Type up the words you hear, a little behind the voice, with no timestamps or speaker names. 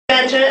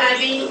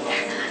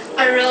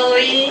I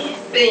really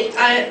think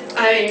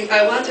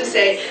I want to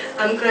say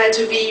I'm glad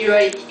to be your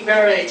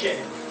evaluator.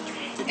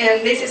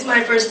 And this is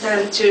my first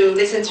time to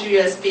listen to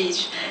your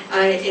speech.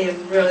 I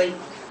am really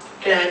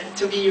glad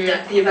to be your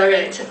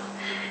evaluator.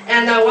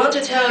 And I want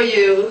to tell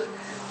you,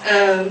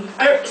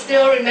 I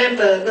still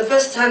remember the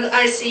first time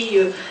I see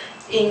you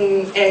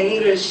in an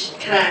English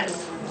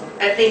class.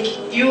 I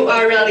think you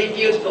are really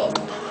beautiful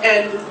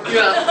and you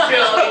are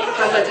really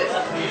confident.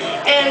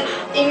 And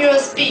in your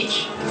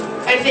speech,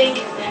 I think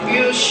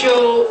you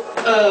show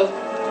a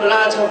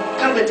lot of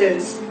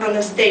confidence on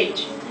the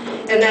stage.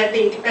 And I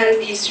think that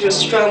is your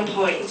strong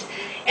point.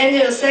 And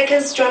your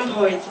second strong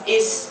point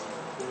is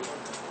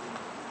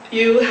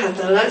you have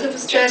a lot of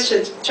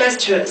gestures.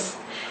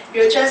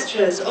 Your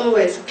gestures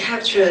always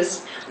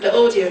captures the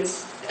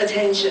audience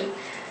attention.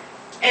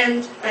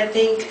 And I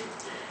think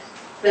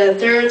the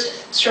third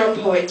strong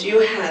point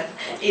you have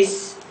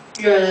is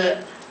your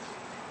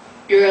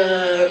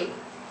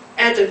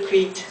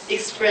adequate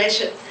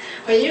expression.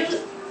 When you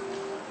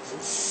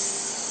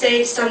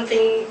say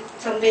something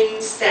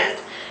sad,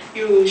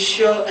 you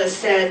show a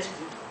sad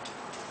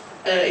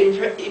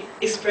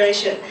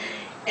expression,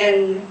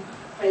 and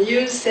when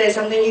you say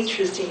something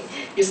interesting,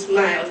 you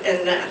smile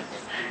and laugh.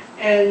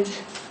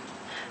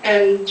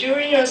 And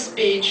during your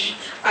speech,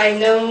 I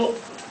know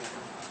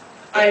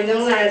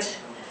that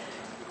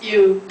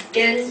you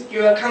gain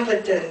your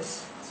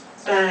confidence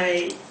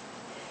by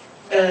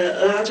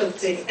a lot of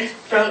things.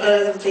 From a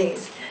lot of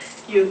things,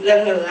 you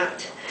learn a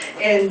lot.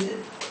 And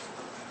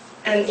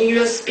in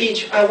your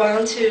speech, I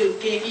want to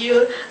give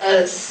you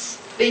a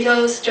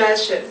little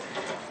suggestion.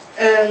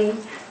 In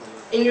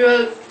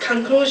your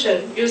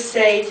conclusion, you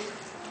said,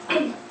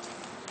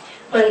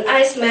 when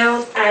I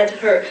smiled at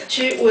her,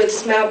 she would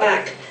smile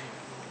back.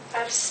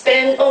 I've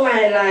spent all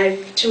my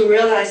life to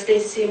realize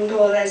this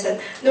simple lesson.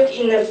 Look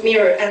in the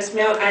mirror and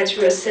smile at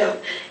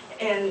yourself.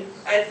 And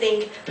I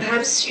think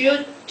perhaps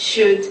you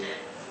should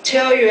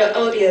tell your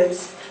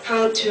audience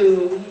how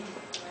to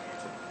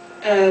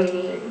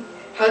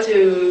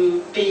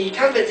be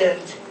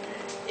confident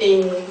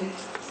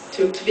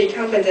to be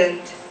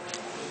confident.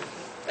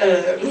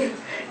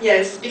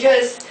 Yes,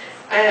 because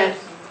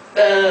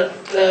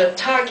the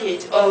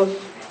target of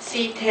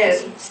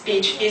C10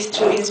 speech is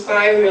to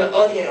inspire your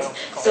audience.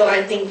 So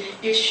I think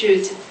you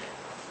should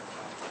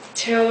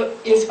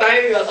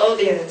inspire your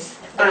audience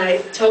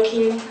by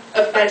telling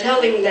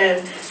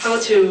them how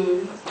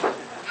to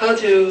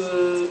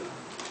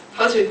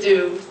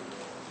do,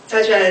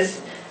 such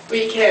as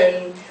we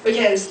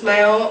can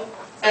smile,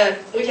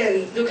 we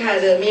can look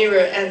at the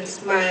mirror and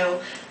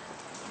smile,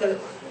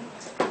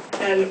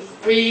 and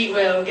we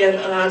will gain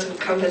a lot of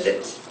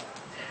confidence.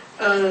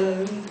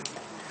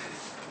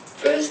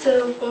 First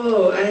of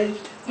all,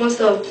 most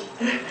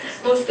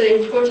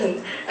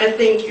important, I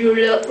think you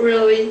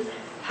really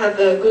have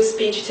a good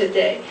speech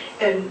today,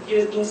 and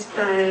you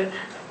inspire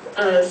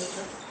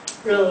us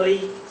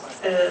really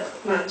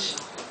much.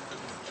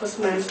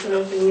 Toastmaster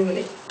of the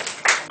Evening.